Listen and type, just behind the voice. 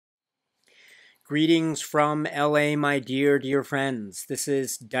Greetings from LA, my dear friends. This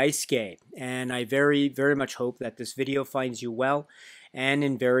is Daisuke, and I very much hope that this video finds you well and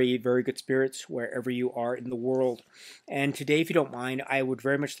in very good spirits wherever you are in the world. And today, if you don't mind, I would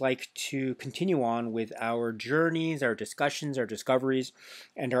very much like to continue on with our journeys, our discussions, our discoveries,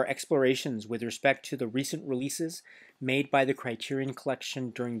 and our explorations with respect to the recent releases made by the Criterion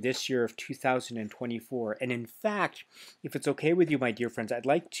Collection during this year of 2024. And in fact, if it's okay with you, my dear friends, I'd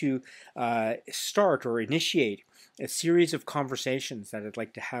like to start or initiate a series of conversations that I'd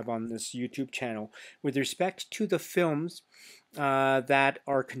like to have on this YouTube channel with respect to the films that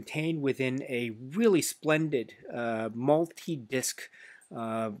are contained within a really splendid multi-disc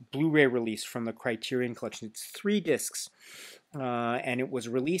Blu-ray release from the Criterion Collection. It's 3 discs, and it was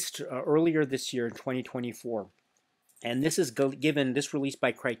released earlier this year in 2024. And this is given, this release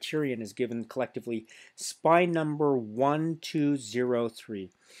by Criterion is given collectively spine number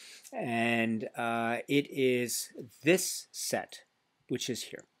 1203. And it is this set, which is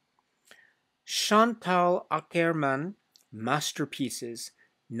here. Chantal Akerman Masterpieces,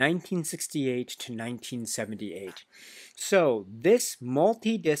 1968 to 1978. So this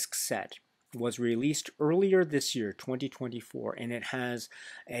multi-disc set was released earlier this year, 2024, and it has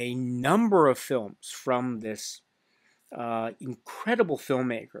a number of films from this incredible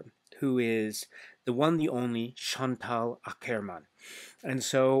filmmaker who is the one, the only Chantal Akerman. And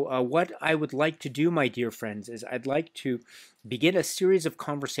so what I would like to do, my dear friends, is I'd like to begin a series of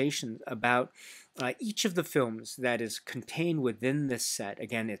conversations about each of the films that is contained within this set.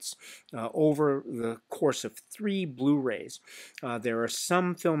 Again, it's over the course of 3 Blu-rays. There are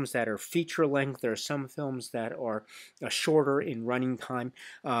some films that are feature length. There are some films that are shorter in running time.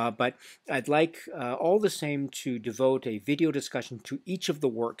 But I'd like all the same to devote a video discussion to each of the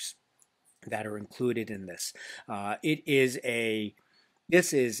works that are included in this.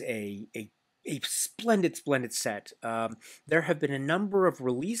 This is a splendid set. There have been a number of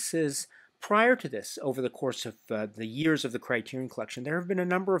releases prior to this over the course of the years of the Criterion Collection. There have been a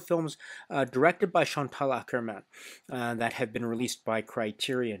number of films directed by Chantal Akerman that have been released by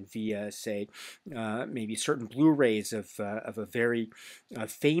Criterion via, say, maybe certain Blu-rays of a very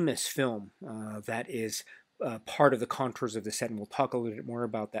famous film that is part of the contours of the set, and we'll talk a little bit more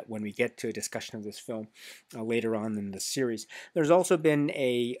about that when we get to a discussion of this film later on in the series. There's also been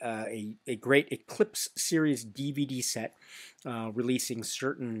a great Eclipse series DVD set releasing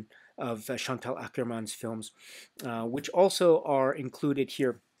certain of Chantal Akerman's films, which also are included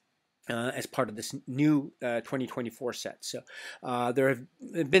here as part of this new 2024 set. So there have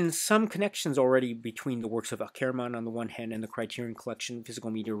been some connections already between the works of Akerman on the one hand and the Criterion Collection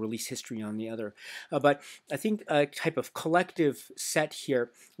physical media release history on the other. But I think a type of collective set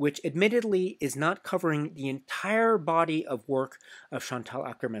here, which admittedly is not covering the entire body of work of Chantal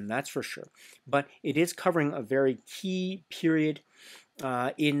Akerman, that's for sure, but it is covering a very key period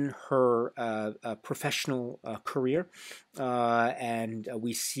in her professional career, and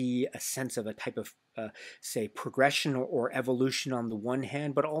we see a sense of a type of say progression or evolution on the one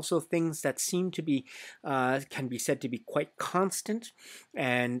hand, but also things that seem to be can be said to be quite constant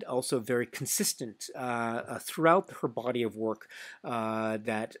and also very consistent throughout her body of work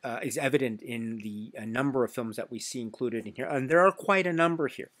that is evident in the number of films that we see included in here. And there are quite a number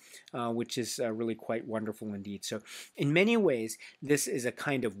here, which is really quite wonderful indeed. So in many ways, this is a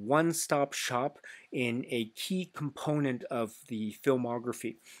kind of one-stop shop in a key component of the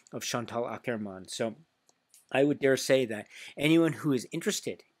filmography of Chantal Akerman. So I would dare say that anyone who is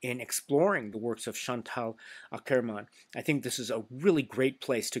interested in exploring the works of Chantal Akerman, I think this is a really great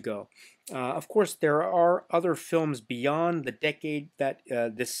place to go. Of course, there are other films beyond the decade that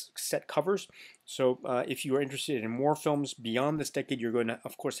this set covers. So if you are interested in more films beyond this decade, you're going to,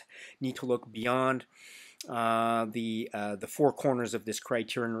 of course, need to look beyond the 4 corners of this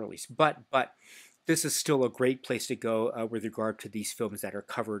Criterion release. But this is still a great place to go with regard to these films that are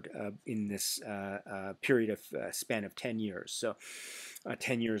covered in this period of span of 10 years. So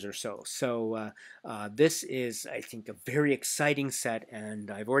 10 years or so. So this is, I think, a very exciting set, and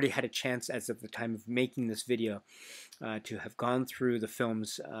I've already had a chance as of the time of making this video to have gone through the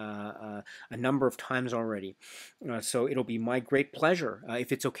films a number of times already. So it'll be my great pleasure,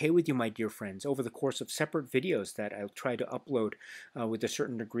 if it's okay with you, my dear friends, over the course of separate videos that I'll try to upload with a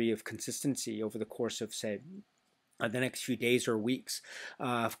certain degree of consistency over the course of, say, the next few days or weeks,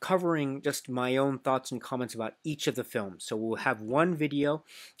 covering just my own thoughts and comments about each of the films. So we'll have one video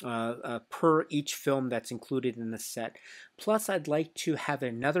per each film that's included in the set. Plus, I'd like to have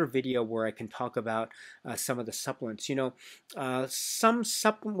another video where I can talk about some of the supplements. You know, some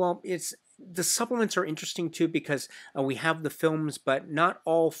supplement, well, it's the supplements are interesting too because we have the films, but not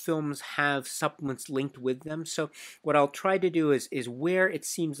all films have supplements linked with them. So what I'll try to do is where it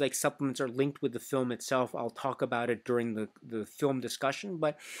seems like supplements are linked with the film itself, I'll talk about it during the film discussion.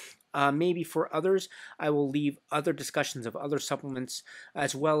 But maybe for others, I will leave other discussions of other supplements,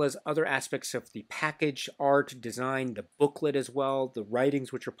 as well as other aspects of the package, art, design, the booklet as well, the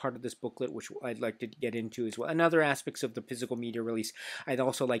writings which are part of this booklet, which I'd like to get into as well, and other aspects of the physical media release. I'd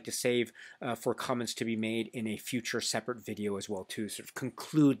also like to save for comments to be made in a future separate video as well, to sort of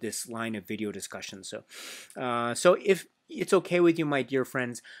conclude this line of video discussion. So if it's okay with you, my dear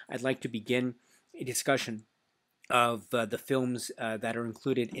friends, I'd like to begin a discussion of the films that are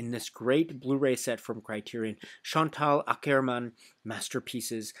included in this great Blu-ray set from Criterion, Chantal Akerman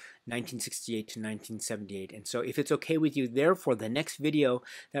Masterpieces, 1968 to 1978. And so if it's okay with you, therefore, the next video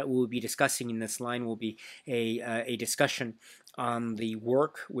that we'll be discussing in this line will be a discussion on the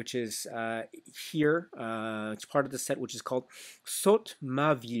work, which is here. It's part of the set, which is called Saute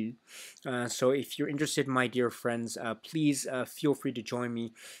ma ville. So if you're interested, my dear friends, please feel free to join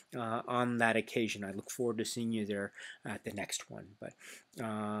me on that occasion. I look forward to seeing you there at the next one. But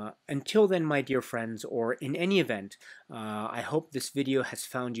until then, my dear friends, or in any event, I hope this video has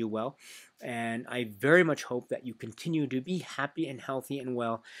found you well, and I very much hope that you continue to be happy and healthy and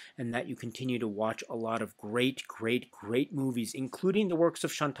well, and that you continue to watch a lot of great movies, including the works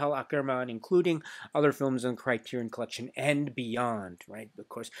of Chantal Akerman, including other films in the Criterion Collection and beyond, right?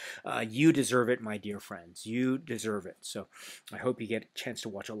 Because you deserve it, my dear friends. You deserve it. So I hope you get a chance to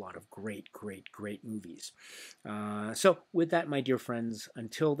watch a lot of great movies. So with that, my dear friends,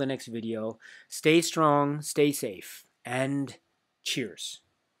 until the next video, stay strong, stay safe, and cheers.